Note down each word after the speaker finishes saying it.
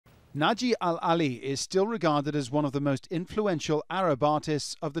Naji al-Ali is still regarded as one of the most influential Arab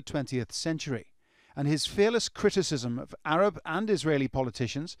artists of the 20th century, and his fearless criticism of Arab and Israeli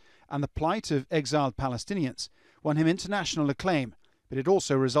politicians and the plight of exiled Palestinians won him international acclaim, but it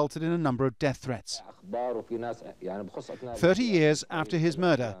also resulted in a number of death threats. 30 years after his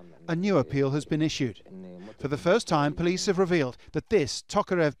murder, a new appeal has been issued. For the first time, police have revealed that this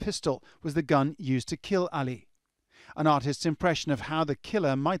Tokarev pistol was the gun used to kill Ali. An artist's impression of how the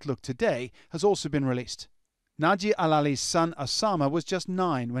killer might look today has also been released. Naji al-Ali's son Osama was just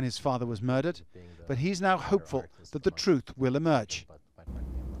 9 when his father was murdered, but he's now hopeful that the truth will emerge.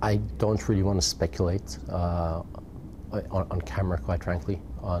 I don't really want to speculate on camera, quite frankly,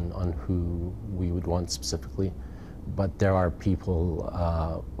 on who we would want specifically, but there are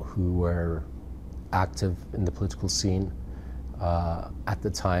people who were active in the political scene at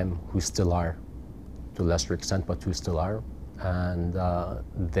the time who still are, to a lesser extent, but who still are, and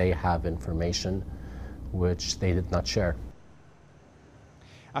they have information which they did not share.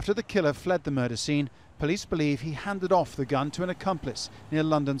 After the killer fled the murder scene, police believe he handed off the gun to an accomplice near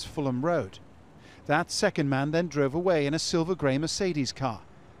London's Fulham Road. That second man then drove away in a silver-grey Mercedes car.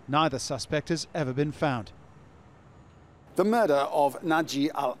 Neither suspect has ever been found. The murder of Naji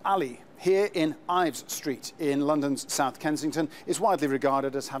al-Ali here in Ives Street in London's South Kensington is widely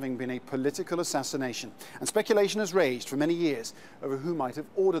regarded as having been a political assassination, and speculation has raged for many years over who might have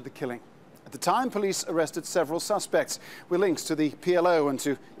ordered the killing. At the time, police arrested several suspects with links to the PLO and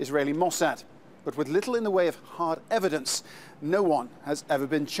to Israeli Mossad, but with little in the way of hard evidence, no one has ever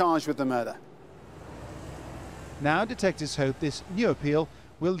been charged with the murder. Now detectives hope this new appeal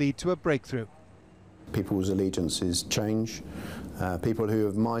will lead to a breakthrough. People's allegiances change. People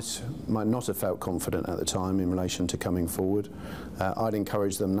who might not have felt confident at the time in relation to coming forward, I'd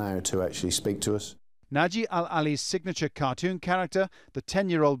encourage them now to actually speak to us. Naji al-Ali's signature cartoon character, the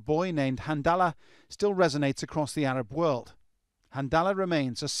 10-year-old boy named Handala, still resonates across the Arab world. Handala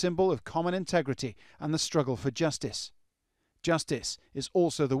remains a symbol of common integrity and the struggle for justice. Justice is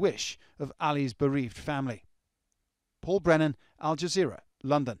also the wish of Ali's bereaved family. Paul Brennan, Al Jazeera,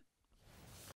 London.